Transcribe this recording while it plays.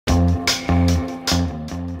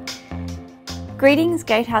Greetings,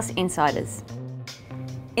 Gatehouse Insiders.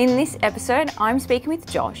 In this episode, I'm speaking with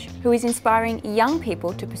Josh, who is inspiring young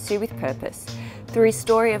people to pursue with purpose through his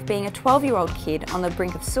story of being a 12-year-old kid on the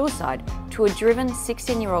brink of suicide to a driven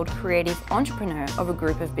 16-year-old creative entrepreneur of a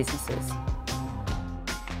group of businesses.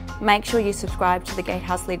 Make sure you subscribe to the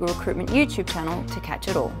Gatehouse Legal Recruitment YouTube channel to catch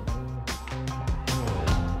it all.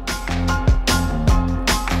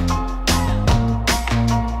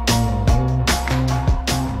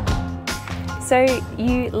 So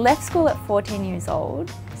you left school at 14 years old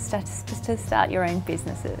to start your own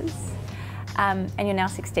businesses, and you're now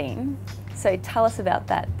 16. So tell us about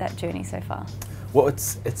that journey so far. Well,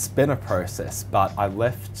 it's been a process, but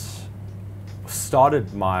I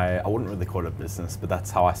started I wouldn't really call it a business, but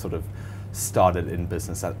that's how I sort of started in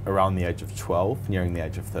business at around the age of 12, nearing the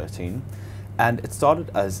age of 13. And it started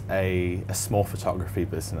as a small photography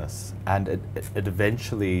business, and it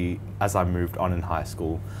eventually, as I moved on in high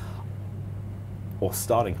school, or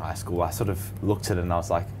starting high school, I sort of looked at it and I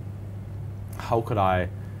was like, how could I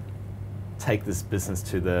take this business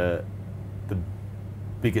to the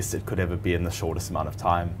biggest it could ever be in the shortest amount of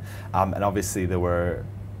time? And obviously there were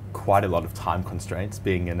quite a lot of time constraints,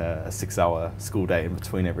 being in a 6-hour school day in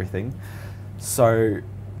between everything. So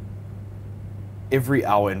every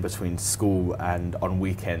hour in between school and on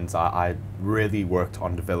weekends, I really worked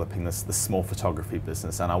on developing this small photography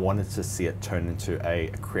business, and I wanted to see it turn into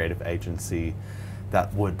a creative agency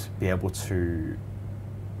that would be able to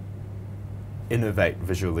innovate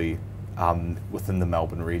visually within the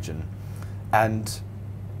Melbourne region. And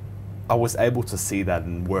I was able to see that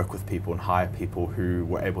and work with people and hire people who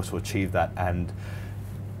were able to achieve that, and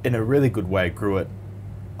in a really good way grew it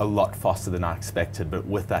a lot faster than I expected. But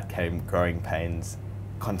with that came growing pains,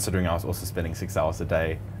 considering I was also spending 6 hours a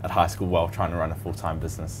day at high school while trying to run a full-time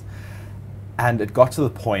business. And it got to the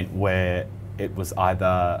point where it was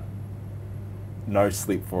either no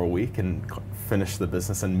sleep for a week and finish the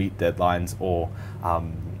business and meet deadlines, or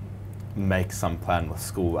make some plan with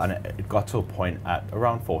school. And it got to a point at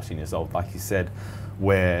around 14 years old, like you said,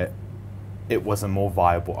 where it was a more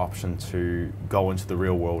viable option to go into the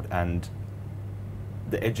real world, and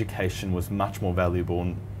the education was much more valuable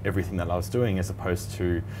in everything that I was doing as opposed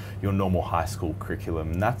to your normal high school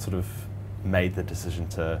curriculum. And that sort of made the decision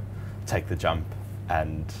to take the jump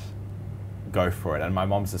and go for it. And my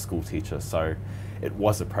mom's a school teacher, so it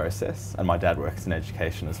was a process, and my dad works in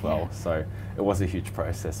education as well, so it was a huge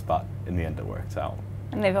process, but in the end it worked out.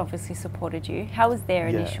 And they've obviously supported you. How was their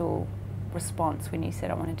initial response when you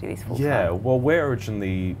said, I want to do this full time? Yeah, well, we're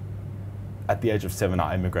originally, at the age of 7,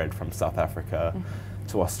 I immigrated from South Africa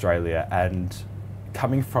to Australia, and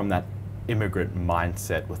coming from that immigrant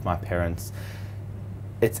mindset with my parents,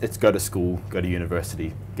 it's go to school, go to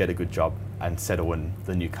university, get a good job, and settle in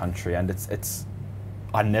the new country. And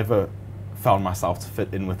I never found myself to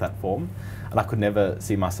fit in with that form, and I could never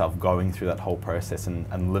see myself going through that whole process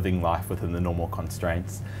and living life within the normal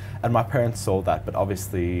constraints. And my parents saw that, but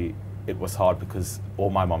obviously it was hard because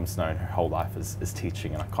all my mom's known her whole life is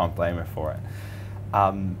teaching, and I can't blame her for it.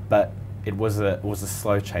 But it was a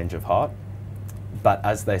slow change of heart. But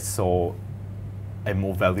as they saw a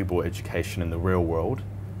more valuable education in the real world,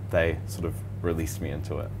 they sort of released me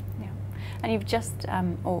into it. And you've just,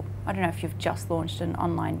 or I don't know if you've just launched an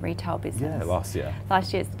online retail business. Yeah, last year.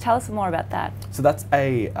 Last year. Tell us more about that. So that's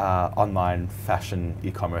a online fashion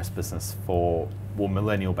e-commerce business for, well,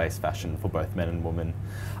 millennial-based fashion for both men and women.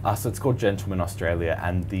 So it's called Gntlmen Australia,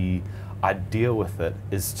 and the idea with it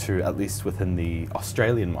is to, at least within the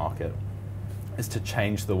Australian market, is to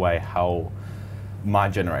change the way how my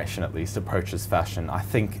generation at least approaches fashion. I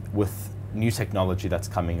think with new technology that's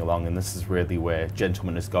coming along, and this is really where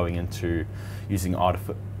Gntlmen is going into, using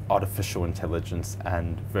artificial intelligence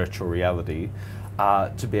and virtual reality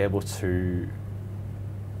to be able to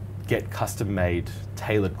get custom-made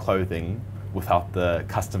tailored clothing without the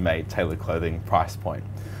custom-made tailored clothing price point.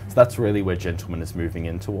 So that's really where Gntlmen is moving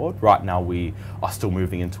in toward. Right now we are still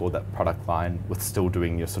moving in toward that product line with still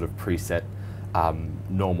doing your sort of preset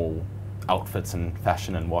normal outfits and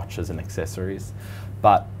fashion and watches and accessories,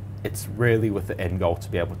 but it's really with the end goal to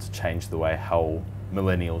be able to change the way how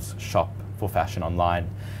millennials shop for fashion online,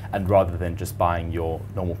 and rather than just buying your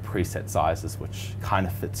normal preset sizes, which kind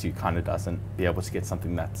of fits you, kind of doesn't, be able to get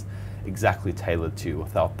something that's exactly tailored to you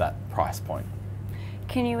without that price point.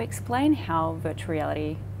 Can you explain how virtual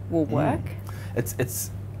reality will work?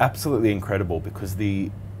 It's absolutely incredible, because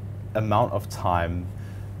the amount of time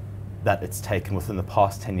that it's taken within the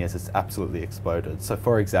past 10 years, it's absolutely exploded. So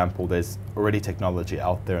for example, there's already technology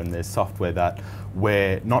out there, and there's software that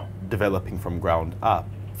we're not developing from ground up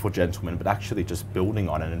for Gntlmen, but actually just building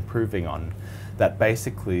on and improving on, that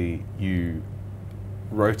basically you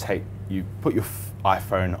you put your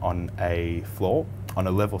iPhone on a floor, on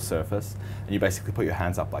a level surface, and you basically put your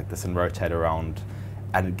hands up like this and rotate around,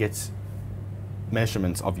 and it gets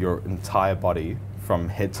measurements of your entire body from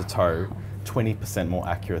head to toe, 20% more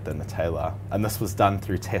accurate than the tailor. And this was done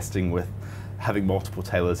through testing with having multiple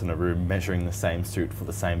tailors in a room measuring the same suit for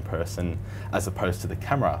the same person, as opposed to the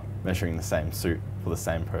camera measuring the same suit for the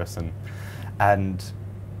same person. And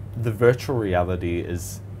the virtual reality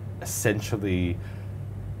is essentially,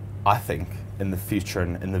 I think, in the future,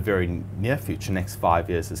 and in the very near future, next 5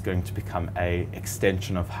 years, is going to become a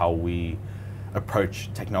extension of how we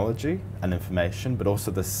approach technology and information, but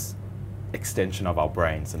also this extension of our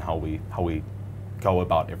brains and how we go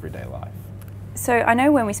about everyday life. So I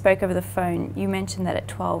know when we spoke over the phone, you mentioned that at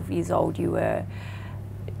 12 years old you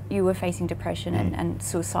were facing depression and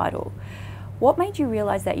suicidal. What made you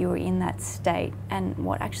realise that you were in that state, and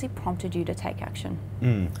what actually prompted you to take action?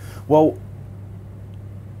 Well,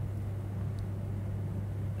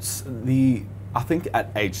 I think at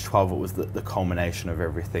age 12 it was the culmination of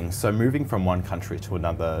everything. So moving from one country to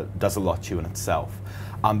another does a lot to you in itself,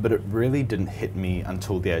 but it really didn't hit me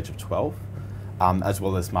until the age of 12, as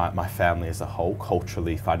well as my family as a whole,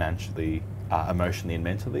 culturally, financially, emotionally and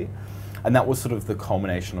mentally. And that was sort of the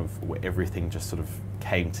culmination of where everything just sort of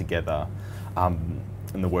came together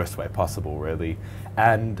in the worst way possible, really.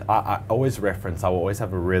 And I always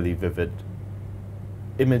have a really vivid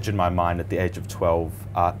image in my mind at the age of 12.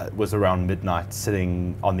 It was around midnight,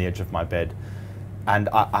 sitting on the edge of my bed, and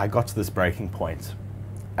I got to this breaking point,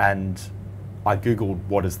 and I Googled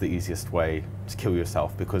what is the easiest way to kill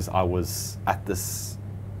yourself, because I was at this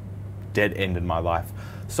dead end in my life,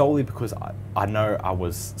 solely because I know I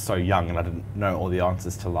was so young and I didn't know all the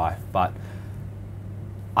answers to life, but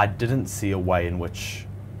I didn't see a way in which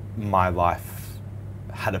my life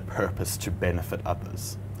had a purpose to benefit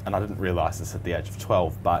others. And I didn't realise this at the age of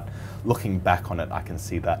 12, but looking back on it, I can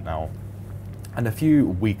see that now. And a few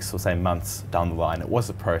weeks or say months down the line, it was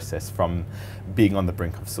a process from being on the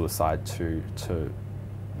brink of suicide to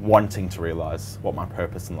wanting to realise what my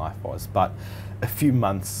purpose in life was. But a few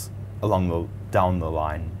months down the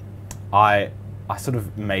line, I sort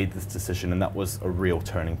of made this decision, and that was a real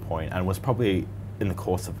turning point, and was probably in the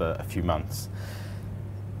course of a few months.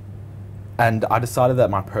 And I decided that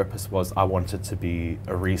my purpose was I wanted to be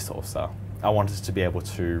a resourcer. I wanted to be able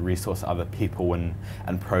to resource other people and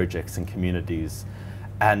projects and communities.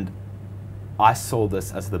 And I saw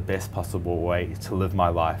this as the best possible way to live my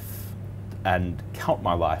life and count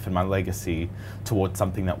my life and my legacy towards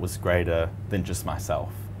something that was greater than just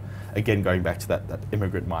myself. Again, going back to that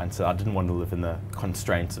immigrant mindset, I didn't want to live in the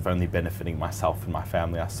constraints of only benefiting myself and my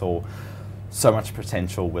family. I saw so much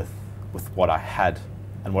potential with what I had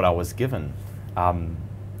and what I was given, and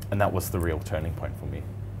that was the real turning point for me.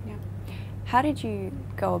 Yeah. How did you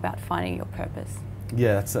go about finding your purpose?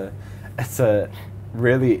 Yeah, it's a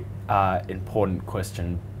really important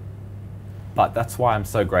question, but that's why I'm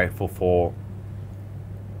so grateful for,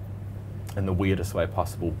 in the weirdest way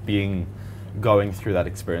possible, going through that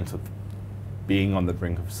experience with being on the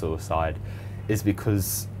brink of suicide, is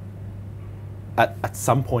because at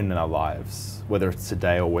some point in our lives, whether it's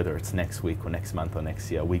today or whether it's next week or next month or next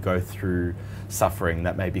year, we go through suffering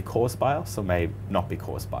that may be caused by us or may not be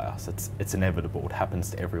caused by us. It's inevitable. It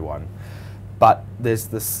happens to everyone. But there's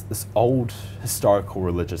this old historical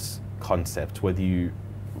religious concept, whether you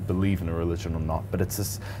believe in a religion or not, but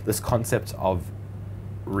it's this concept of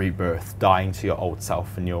rebirth, dying to your old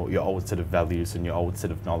self and your old set of values and your old set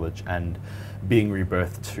of knowledge, and being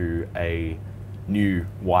rebirthed to a new,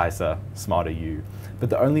 wiser, smarter you. But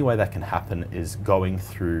the only way that can happen is going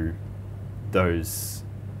through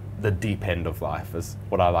the deep end of life, is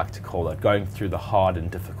what I like to call it, going through the hard and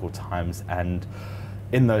difficult times. And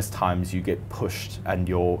in those times you get pushed, and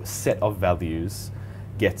your set of values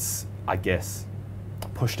gets, I guess,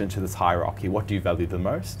 pushed into this hierarchy. What do you value the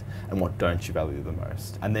most and what don't you value the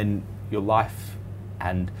most? And then your life,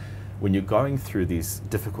 and when you're going through these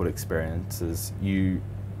difficult experiences, you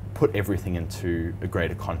put everything into a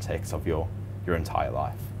greater context of your entire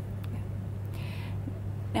life. Yeah.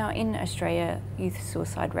 Now, in Australia, youth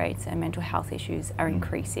suicide rates and mental health issues are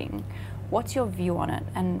increasing. What's your view on it,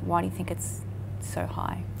 and why do you think it's so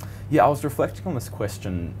high? Yeah, I was reflecting on this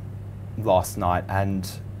question last night, and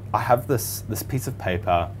I have this piece of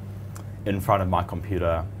paper in front of my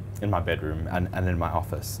computer in my bedroom and in my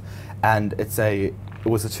office, and it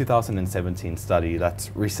was a 2017 study that's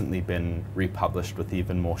recently been republished with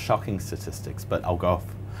even more shocking statistics, but I'll go off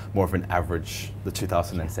more of an average, the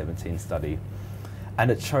 2017 study. And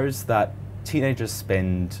it shows that teenagers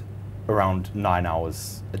spend around 9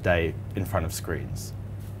 hours a day in front of screens.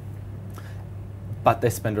 but they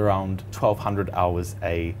spend around 1,200 hours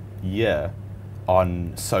a year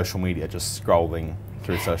on social media, just scrolling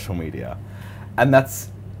through social media. And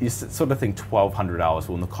that's, you sort of think 1,200 hours,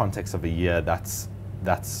 well, in the context of a year, that's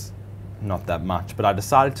not that much. But I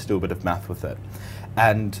decided to do a bit of math with it.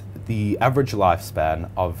 And the average lifespan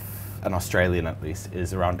of an Australian, at least,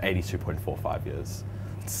 is around 82.45 years,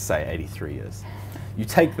 let's say 83 years. You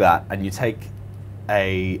take that and you take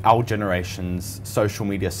our generation's social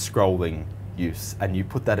media scrolling use, and you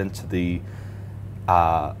put that into the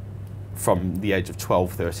from the age of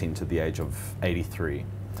 12, 13 to the age of 83.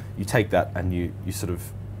 You take that and you sort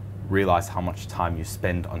of realize how much time you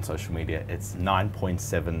spend on social media. It's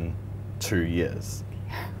 9.72 years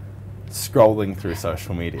scrolling through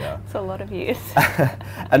social media. It's a lot of years.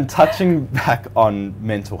 And touching back on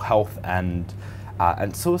mental health and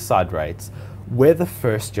suicide rates, we're the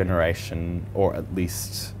first generation, or at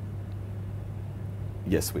least,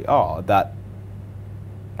 yes we are, that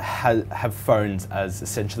have phones as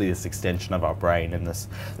essentially this extension of our brain in this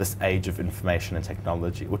age of information and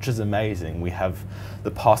technology, which is amazing. We have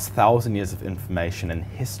the past 1,000 years of information and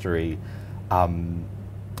history in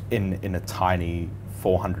a tiny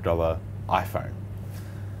 $400 iPhone.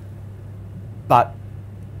 But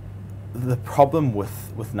the problem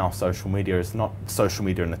with now social media is not social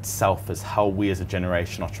media in itself, is how we as a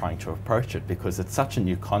generation are trying to approach it, because it's such a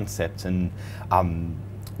new concept, and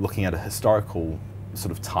looking at a historical sort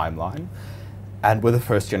of timeline, and we're the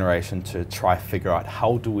first generation to try figure out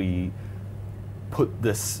how do we put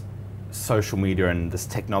this social media and this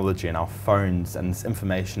technology and our phones and this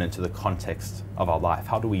information into the context of our life.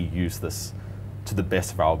 How do we use this to the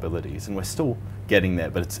best of our abilities? And we're still getting there,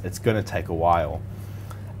 but it's going to take a while.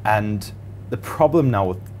 And the problem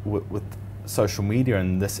now with social media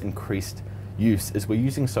and this increased use is we're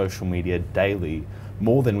using social media daily,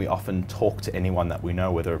 more than we often talk to anyone that we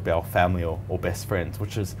know, whether it be our family or best friends,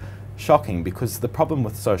 which is shocking, because the problem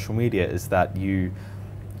with social media is that you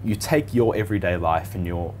take your everyday life and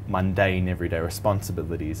your mundane everyday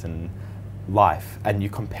responsibilities and life, and you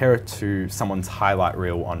compare it to someone's highlight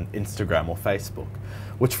reel on Instagram or Facebook,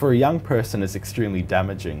 which for a young person is extremely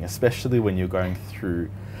damaging, especially when you're going through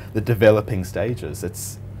the developing stages.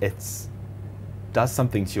 It's does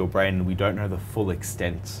something to your brain, and we don't know the full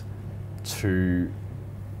extent to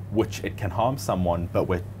which it can harm someone, but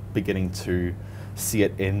we're beginning to see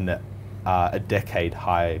it in a decade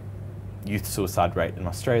high youth suicide rate in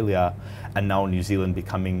Australia, and now New Zealand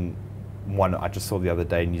becoming one. I just saw the other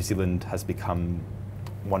day, New Zealand has become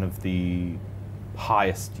one of the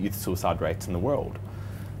highest youth suicide rates in the world.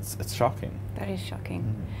 It's shocking. That is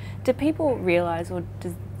shocking. Do people realise, or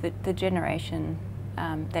does the generation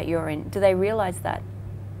that you're in, do they realise that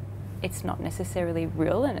it's not necessarily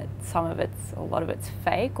real, and a lot of it's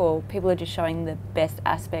fake, or people are just showing the best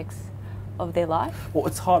aspects of their life? Well,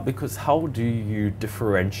 it's hard, because how do you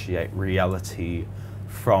differentiate reality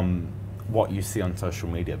from what you see on social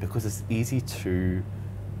media? Because it's easy to,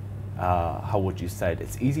 how would you say it?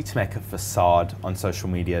 It's easy to make a facade on social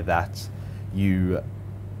media that you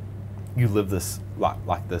live this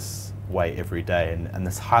like this way every day, and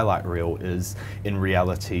this highlight reel is in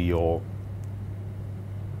reality your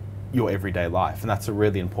everyday life. And that's a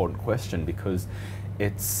really important question, because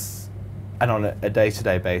and on a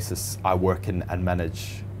day-to-day basis, I work in and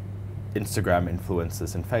manage Instagram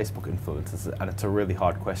influencers and Facebook influencers, and it's a really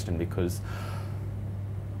hard question, because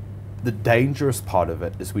the dangerous part of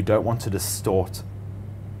it is we don't want to distort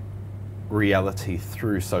reality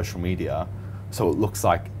through social media, so it looks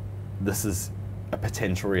like this is a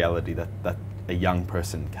potential reality that a young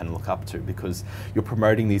person can look up to, because you're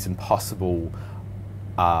promoting these impossible,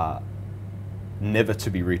 never to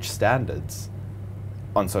be reached standards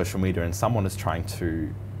on social media, and someone is trying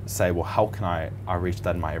to say, well, how can I reach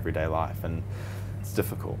that in my everyday life? And it's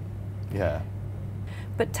difficult. Yeah.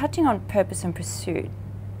 But touching on purpose and pursuit,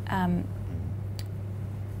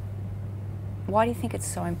 why do you think it's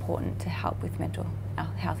so important to help with mental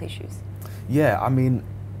health issues? Yeah, I mean,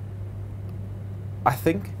 I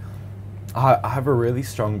think I have a really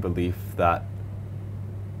strong belief that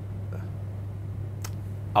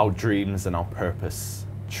our dreams and our purpose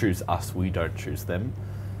choose us, we don't choose them.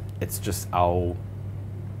 It's just our,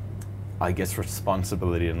 I guess,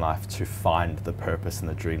 responsibility in life to find the purpose and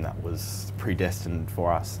the dream that was predestined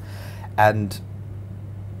for us. And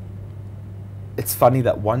it's funny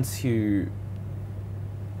that once you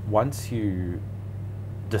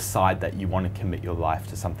decide that you want to commit your life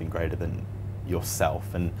to something greater than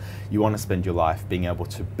yourself, and you want to spend your life being able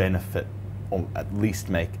to benefit or at least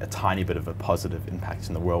make a tiny bit of a positive impact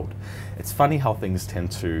in the world, it's funny how things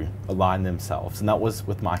tend to align themselves. And that was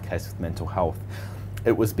with my case with mental health.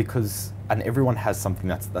 it was because, and everyone has something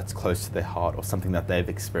that's close to their heart, or something that they've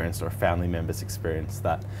experienced or a family member's experienced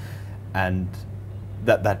that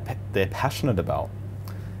they're passionate about.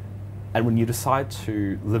 And when you decide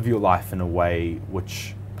to live your life in a way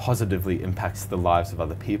which positively impacts the lives of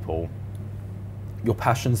other people, your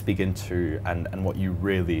passions begin to, and what you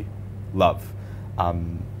really love,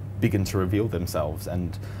 begin to reveal themselves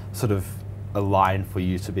and sort of align for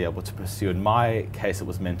you to be able to pursue. In my case, it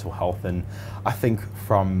was mental health, and I think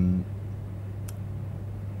from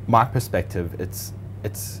my perspective,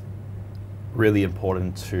 it's really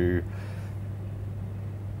important to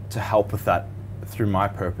help with that through my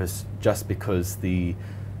purpose, just because the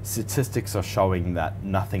statistics are showing that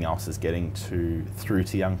nothing else is getting through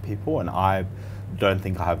to young people, and I don't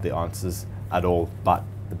think I have the answers at all, but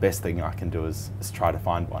the best thing I can do is try to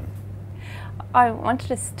find one. I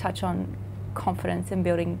wanted to touch on confidence and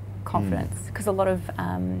building confidence, because a lot of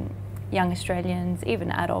young Australians,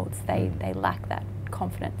 even adults, they lack that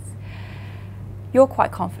confidence. You're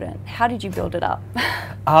quite confident. How did you build it up?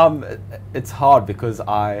 It's hard because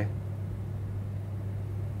I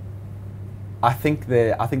think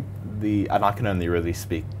and I can only really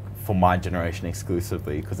speak for my generation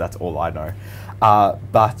exclusively because that's all I know.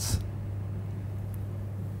 But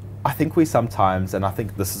I think we sometimes, and I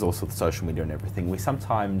think this is also with social media and everything, we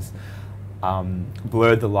sometimes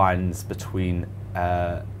blur the lines between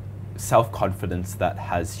self-confidence that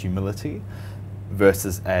has humility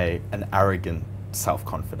versus an arrogant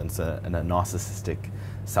self-confidence and a narcissistic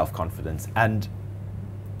self-confidence. And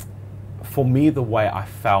for me, the way I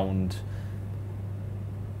found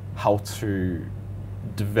how to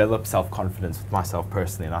develop self-confidence with myself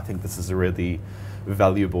personally, and I think this is a really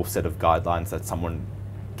valuable set of guidelines that someone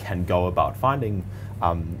can go about finding,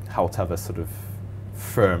 how to have a sort of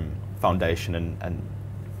firm foundation and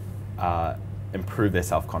improve their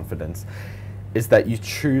self-confidence, is that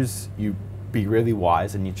you be really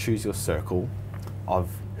wise and you choose your circle of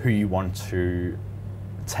who you want to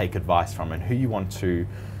take advice from and who you want to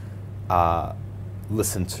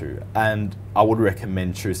listen to. And I would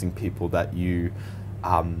recommend choosing people that you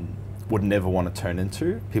would never want to turn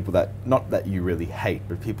into, people that, not that you really hate,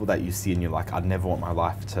 but people that you see and you're like, I'd never want my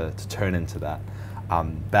life to turn into that.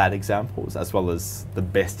 Bad examples as well as the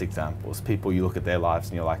best examples, people you look at their lives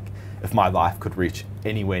and you're like, if my life could reach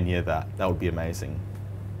anywhere near that, that would be amazing.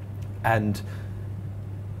 And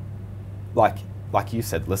like you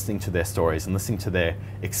said, listening to their stories and listening to their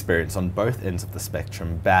experience on both ends of the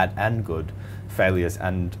spectrum, bad and good, failures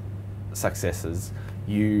and successes,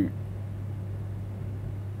 you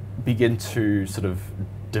begin to sort of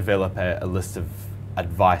develop a list of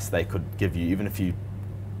advice they could give you. Even if you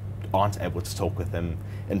aren't able to talk with them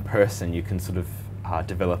in person, you can sort of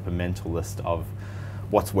develop a mental list of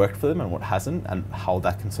what's worked for them and what hasn't, and how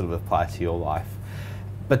that can sort of apply to your life.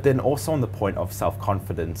 But then also on the point of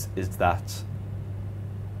self-confidence is that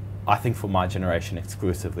I think for my generation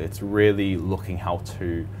exclusively, it's really looking how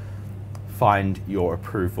to find your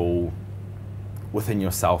approval within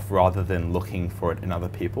yourself rather than looking for it in other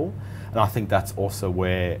people. And I think that's also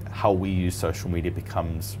where how we use social media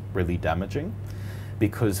becomes really damaging,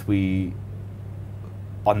 because we,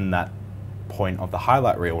 on that point of the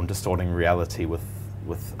highlight reel and distorting reality with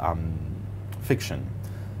fiction,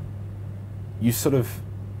 you sort of,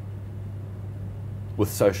 with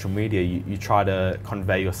social media, you try to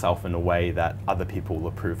convey yourself in a way that other people will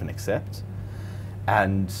approve and accept.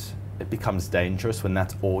 And it becomes dangerous when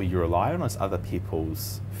that's all you rely on is other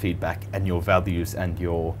people's feedback, and your values and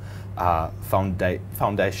your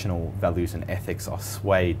foundational values and ethics are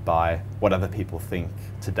swayed by what other people think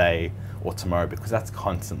today or tomorrow, because that's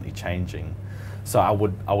constantly changing. So I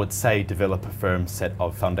would say develop a firm set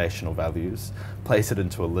of foundational values, place it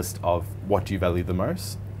into a list of what do you value the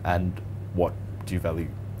most and what do you value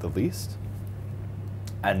the least,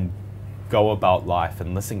 and go about life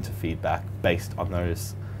and listening to feedback based on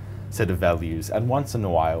those set of values. And once in a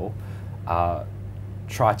while,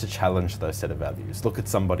 try to challenge those set of values. Look at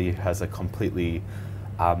somebody who has a completely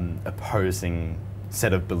opposing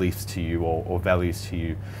set of beliefs to you or values to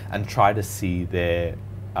you, and try to see their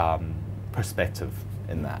perspective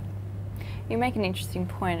in that. You make an interesting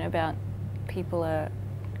point about people are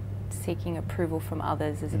seeking approval from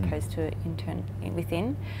others as opposed to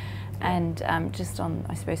within. And just on,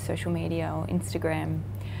 I suppose, social media or Instagram,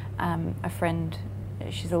 a friend,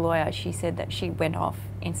 she's a lawyer, she said that she went off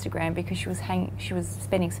Instagram because she was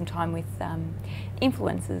spending some time with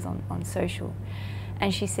influencers on social.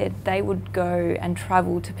 And she said they would go and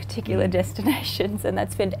travel to particular destinations, and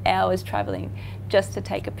they'd spend hours traveling just to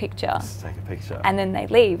take a picture. Just take a picture. And then they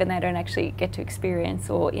leave and they don't actually get to experience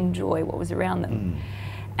or enjoy what was around them.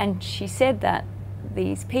 And she said that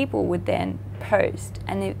these people would then post,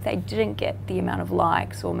 and if they didn't get the amount of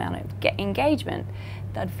likes or amount of engagement,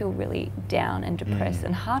 they'd feel really down and depressed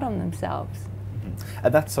and hard on themselves.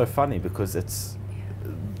 And that's so funny, because it's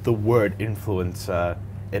the word influencer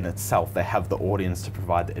in itself. They have the audience to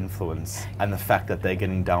provide the influence, and the fact that they're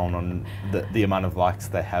getting down on the amount of likes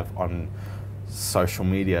they have on social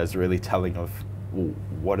media is really telling of, well,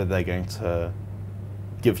 what are they going to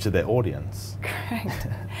give to their audience? Correct.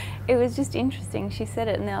 It was just interesting. She said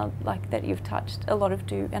it now, like that you've touched a lot of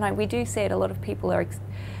we do see it. A lot of people are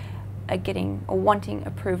getting or wanting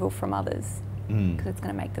approval from others because it's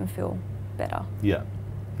going to make them feel better. Yeah,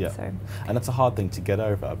 yeah. So, and it's a hard thing to get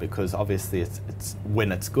over, because obviously it's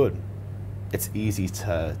when it's good, it's easy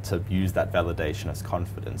to use that validation as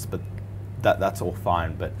confidence, but that's all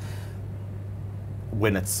fine. But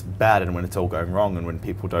when it's bad and when it's all going wrong, and when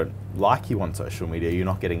people don't like you on social media, you're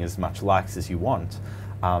not getting as much likes as you want,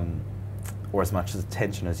 or as much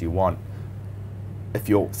attention as you want. If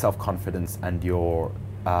your self-confidence and your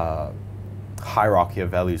hierarchy of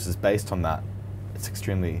values is based on that, it's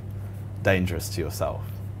extremely dangerous to yourself.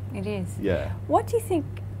 It is. Yeah. What do you think,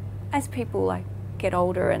 as people like get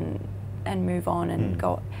older and move on and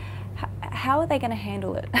go, how are they going to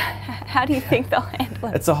handle it? How do you think they'll handle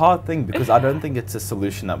it? It's a hard thing, because I don't think it's a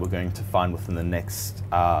solution that we're going to find within the next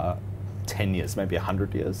 10 years, maybe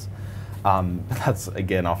 100 years. That's,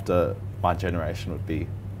 again, after my generation would be,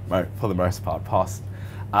 for the most part, past.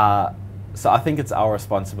 So I think it's our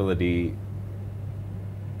responsibility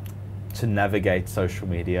to navigate social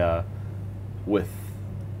media with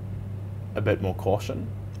a bit more caution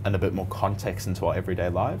and a bit more context into our everyday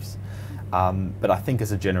lives. But I think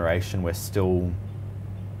as a generation, we're still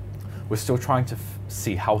trying to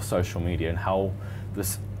see how social media and how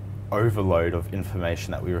this overload of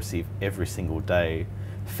information that we receive every single day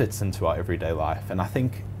fits into our everyday life. And I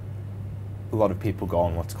think a lot of people go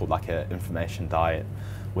on what's called like an information diet,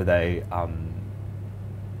 where they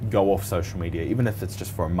go off social media, even if it's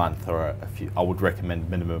just for a month or a few. I would recommend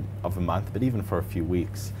minimum of a month, but even for a few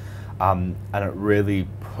weeks. And it really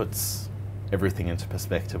puts everything into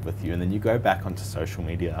perspective with you, and then you go back onto social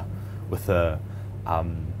media with a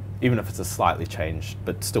even if it's a slightly changed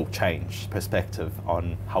but still changed perspective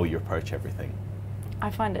on how you approach everything.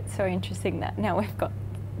 I find it so interesting that now we've got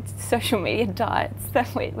social media diets,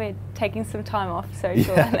 that we're taking some time off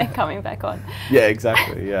social and then coming back on. Yeah,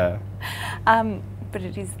 exactly. Yeah. But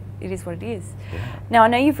it is what it is. Yeah. Now I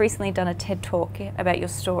know you've recently done a TED Talk about your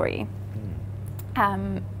story.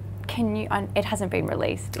 Can you? It hasn't been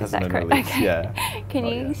released. Is that correct? Released, okay. Yeah. Can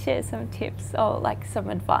you share some tips or like some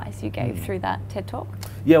advice you gave through that TED Talk?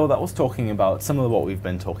 Yeah, well, that was talking about similar to what we've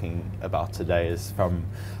been talking about today, is from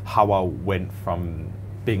how I went from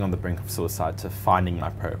being on the brink of suicide to finding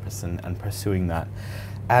my purpose and pursuing that.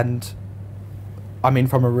 And I mean,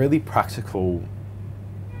 from a really practical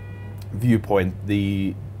viewpoint,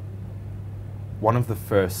 one of the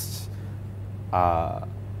first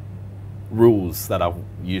rules that I've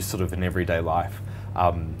used sort of in everyday life,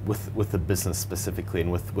 with the business specifically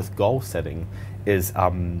and with goal setting, is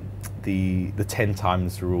the 10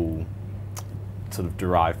 times rule, sort of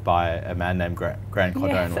derived by a man named Grant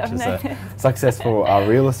Cardone, which is a successful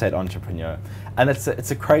real estate entrepreneur. And it's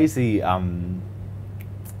a crazy,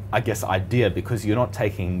 I guess, idea, because you're not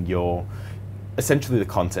taking essentially the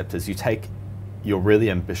concept is you take your really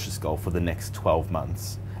ambitious goal for the next 12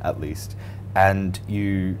 months at least, and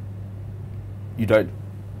you don't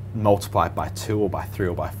multiply it by 2 or by 3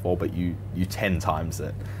 or by 4, but you 10 times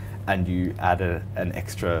it, and you add an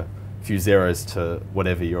extra few zeros to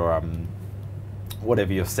whatever you're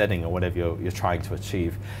setting or whatever you're trying to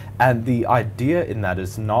achieve. And the idea in that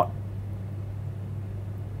is not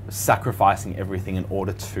sacrificing everything in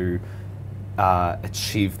order to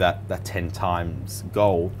achieve that 10 times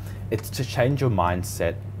goal. It's to change your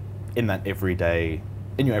mindset in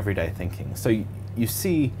your everyday thinking. So you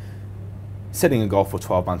see, setting a goal for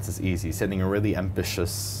 12 months is easy. Setting a really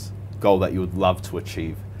ambitious goal that you would love to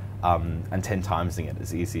achieve, and 10 timesing it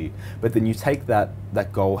is easy. But then you take that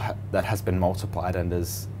goal that has been multiplied and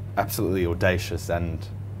is absolutely audacious and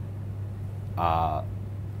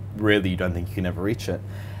really you don't think you can ever reach it,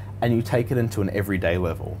 and you take it into an everyday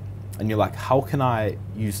level. And you're like, how can I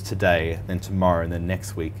use today, then tomorrow, and then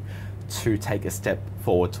next week to take a step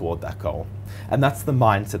forward toward that goal? And that's the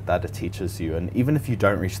mindset that it teaches you. And even if you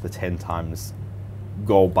don't reach the 10 times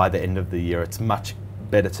goal by the end of the year, it's much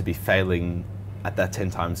better to be failing at that 10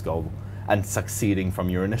 times goal and succeeding from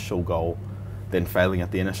your initial goal than failing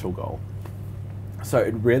at the initial goal. So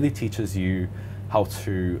it really teaches you how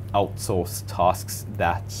to outsource tasks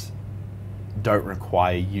that don't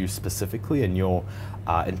require you specifically and your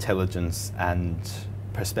intelligence and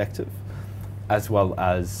perspective, as well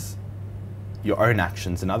as your own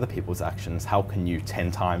actions and other people's actions. How can you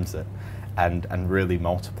 10 times it and really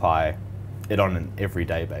multiply it on an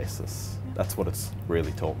everyday basis? That's what it's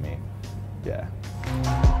really taught me. Yeah.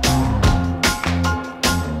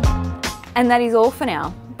 And that is all for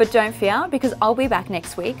now, but don't fear, because I'll be back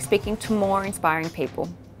next week speaking to more inspiring people.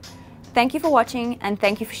 Thank you for watching, and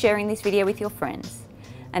thank you for sharing this video with your friends.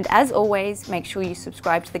 And as always, make sure you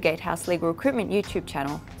subscribe to the Gatehouse Legal Recruitment YouTube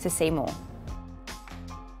channel to see more.